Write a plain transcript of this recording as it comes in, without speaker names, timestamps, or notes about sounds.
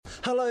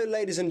Hello,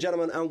 ladies and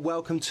gentlemen, and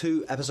welcome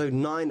to episode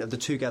 9 of the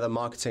Together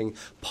Marketing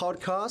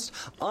podcast.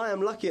 I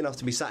am lucky enough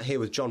to be sat here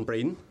with John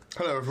Breeden.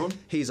 Hello, everyone.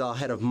 He's our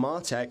head of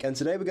Martech, and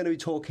today we're going to be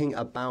talking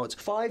about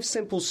 5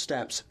 simple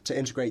steps to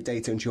integrate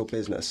data into your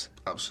business.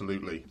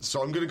 Absolutely.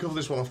 So I'm going to cover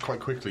this one off quite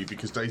quickly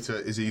because data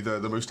is either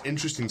the most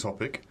interesting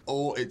topic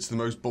or it's the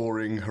most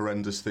boring,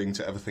 horrendous thing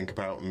to ever think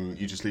about and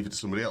you just leave it to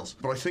somebody else.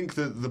 But I think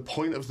that the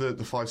point of the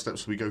 5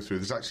 steps we go through,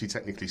 there's actually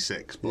technically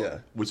 6,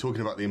 but we're talking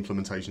about the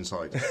implementation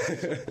side.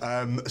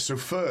 So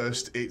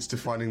first, it's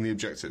defining the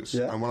objectives.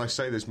 Yeah. And when I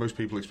say this, most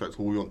people expect,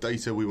 well, we want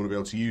data, we want to be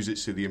able to use it,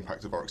 see the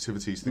impact of our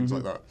activities, things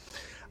like that.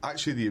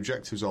 Actually, the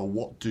objectives are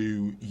what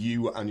do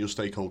you and your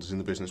stakeholders in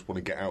the business want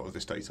to get out of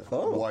this data?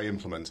 Why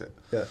implement it?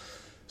 Yeah.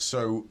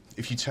 So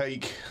if you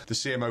take the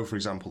CMO, for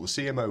example, the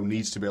CMO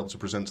needs to be able to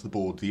present to the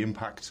board the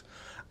impact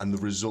and the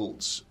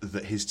results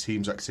that his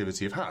team's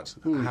activity have had,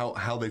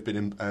 how they've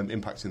been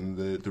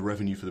impacting the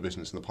revenue for the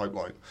business and the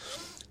pipeline.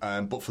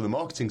 But for the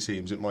marketing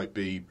teams, it might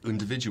be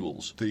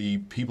individuals, the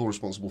people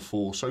responsible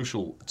for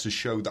social, to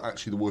show that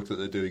actually the work that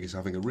they're doing is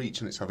having a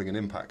reach and it's having an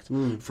impact.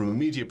 From a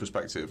media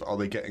perspective, are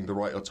they getting the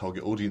right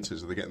target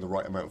audiences? Are they getting the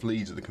right amount of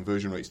leads? Are the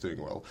conversion rates doing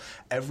well?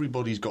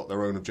 Everybody's got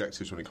their own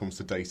objectives when it comes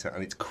to data,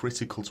 and it's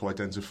critical to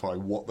identify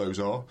what those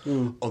are.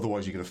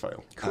 Otherwise, you're going to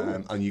fail.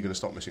 Cool. And you're going to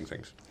start missing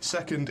things.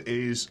 Second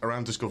is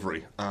around discovery.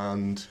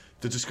 And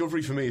the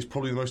discovery for me is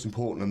probably the most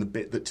important and the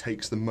bit that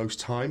takes the most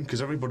time,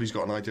 because everybody's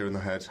got an idea in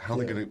their head how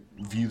they're going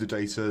to view the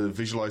data,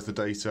 visualize the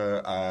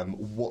data,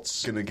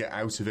 what's going to get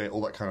out of it,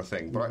 all that kind of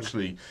thing. But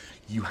actually,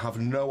 you have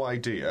no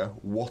idea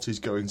what is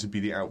going to be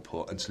the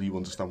output until you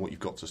understand what you've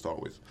got to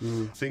start with.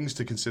 Things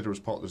to consider as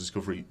part of the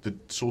discovery: the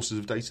sources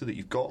of data that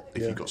you've got.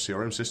 If you've got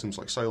CRM systems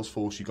like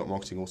Salesforce, you've got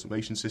marketing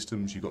automation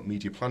systems, you've got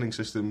media planning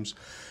systems,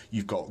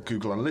 you've got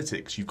Google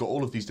Analytics, you've got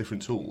all of these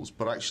different tools.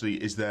 But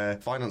actually, is there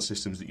finance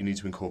systems that you need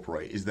to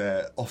incorporate? Is there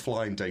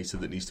offline data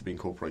that needs to be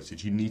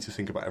incorporated? You need to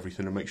think about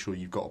everything and make sure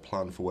you've got a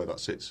plan for where that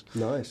sits.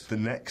 Nice. The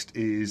next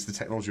is the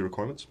technology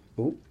requirements.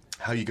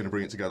 How are you going to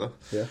bring it together?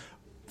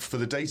 For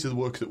the data, the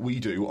work that we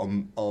do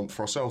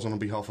for ourselves and on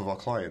behalf of our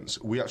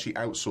clients, we actually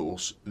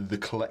outsource the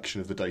collection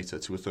of the data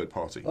to a third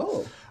party.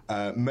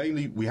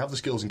 Mainly, we have the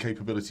skills and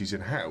capabilities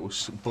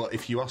in-house, but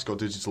if you ask our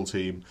digital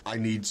team, I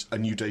need a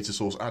new data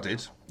source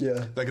added,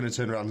 they're going to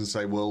turn around and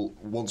say, well,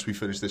 once we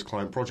finish this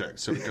client project,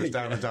 so it goes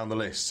down and down the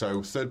list.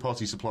 So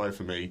third-party supplier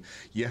for me,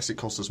 yes, it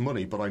costs us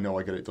money, but I know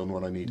I get it done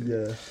when I need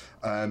it.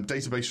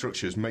 Database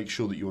structures, make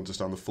sure that you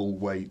understand the full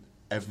way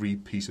every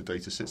piece of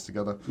data sits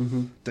together.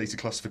 Data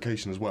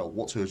classification as well.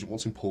 What's urgent,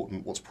 what's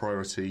important, what's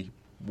priority,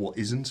 what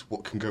isn't,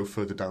 what can go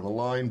further down the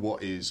line,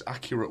 what is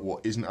accurate,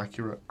 what isn't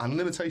accurate. And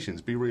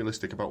limitations. Be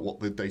realistic about what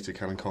the data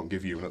can and can't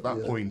give you. And at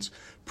that point,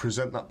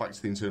 present that back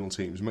to the internal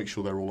teams, make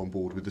sure they're all on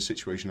board with the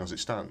situation as it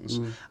stands,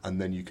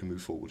 and then you can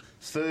move forward.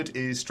 Third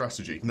is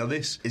strategy. Now,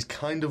 this is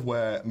kind of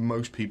where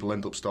most people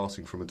end up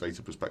starting from a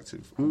data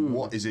perspective.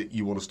 What is it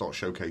you want to start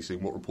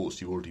showcasing? What reports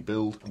do you already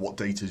build? What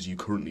data do you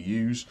currently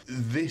use?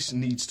 This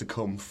needs to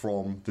come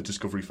from the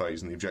discovery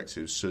phase and the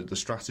objectives, so the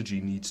strategy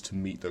needs to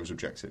meet those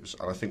objectives.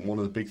 And I think one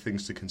of the big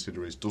things to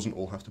consider is, doesn't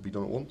all have to be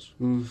done at once.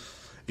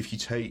 If you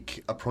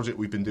take a project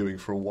we've been doing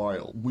for a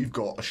while, we've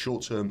got a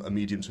short-term, a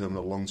medium-term and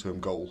a long-term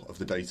goal of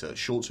the data.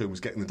 Short-term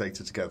was getting the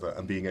data together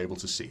and being able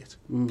to see it.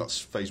 That's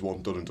phase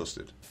 1, done and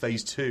dusted.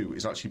 Phase 2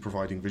 is actually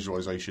providing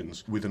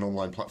visualizations with an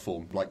online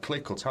platform like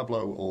Qlik or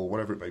Tableau or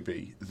whatever it may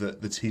be,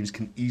 that the teams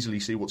can easily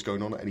see what's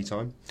going on at any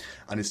time.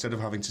 And instead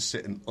of having to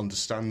sit and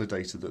understand the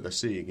data that they're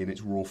seeing in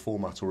its raw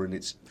format or in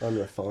its...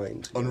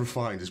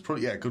 Unrefined is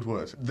probably, good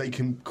word. They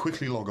can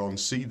quickly log on,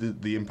 see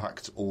the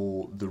impact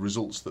or the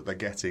results that they're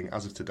getting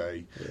as of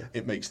today.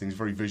 It makes things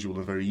very visual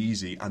and very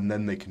easy, and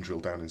then they can drill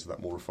down into that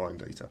more refined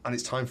data. And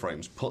it's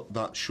timeframes. Put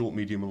that short,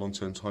 medium and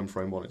long-term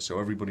timeframe on it so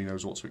everybody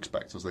knows what to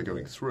expect as they're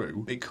going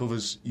through. It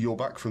covers your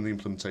back from the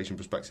implementation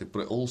perspective,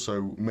 but it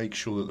also makes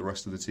sure that the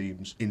rest of the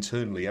teams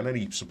internally, and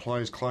any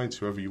suppliers, clients,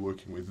 whoever you're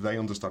working with, they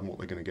understand what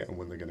they're going to get and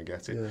when they're going to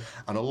get it.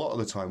 And a lot of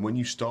the time, when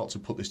you start to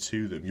put this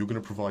to them, you're going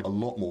to provide a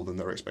lot more than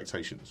their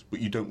expectations, but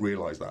you don't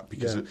realise that,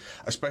 because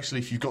especially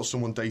if you've got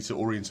someone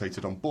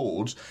data-orientated on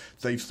board,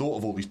 they've thought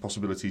of all these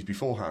possibilities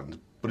beforehand,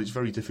 but it's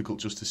very difficult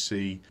just to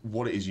see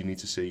what it is you need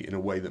to see in a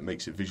way that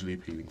makes it visually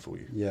appealing for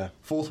you.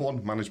 Fourth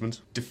one,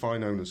 management.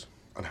 Define owners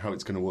and how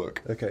it's going to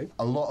work.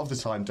 A lot of the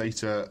time,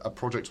 a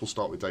project will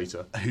start with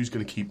data. Who's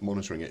going to keep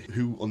monitoring it?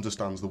 Who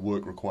understands the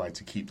work required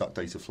to keep that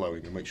data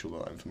flowing and make sure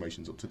that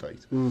information's up to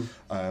date?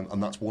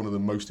 And that's one of the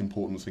most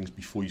important things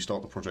before you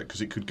start the project,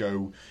 because you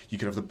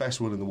could have the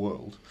best will in the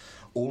world,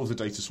 all of the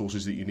data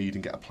sources that you need,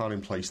 and get a plan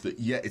in place that,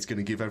 it's going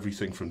to give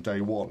everything from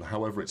day one.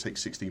 However, it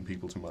takes 16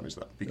 people to manage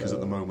that, because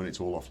at the moment it's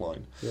all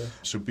offline.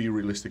 So be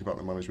realistic about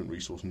the management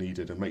resource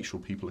needed and make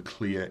sure people are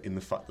clear in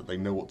the fact that they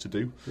know what to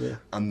do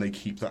and they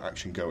keep that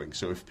action going.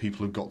 So if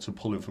people have got to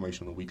pull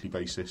information on a weekly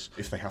basis,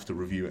 if they have to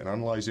review it and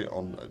analyse it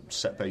on a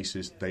set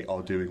basis, they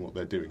are doing what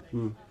they're doing.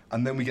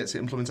 And then we get to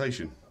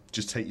implementation.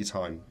 just take your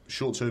time.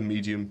 Short term,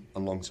 medium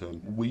and long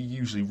term. We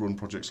usually run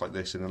projects like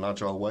this in an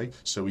agile way,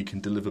 so we can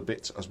deliver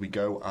bits as we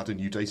go, add a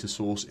new data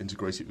source,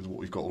 integrate it with what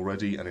we've got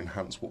already and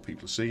enhance what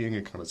people are seeing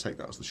and kind of take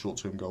that as the short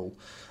term goal.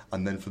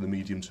 And then for the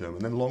medium term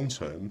and then long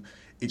term,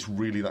 it's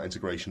really that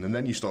integration. And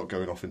then you start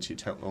going off into your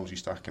technology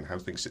stack and how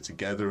things sit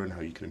together and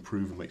how you can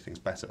improve and make things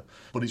better.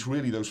 But it's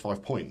really those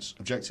 5 points: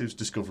 objectives,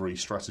 discovery,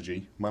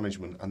 strategy,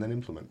 management, and then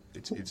implement.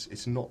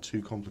 It's not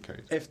too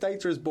complicated. If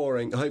data is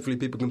boring, hopefully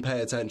people can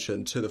pay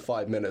attention to the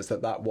 5 minutes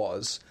that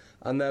was,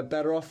 and they're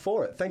better off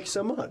for it. Thank you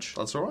so much.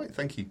 That's all right.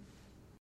 Thank you.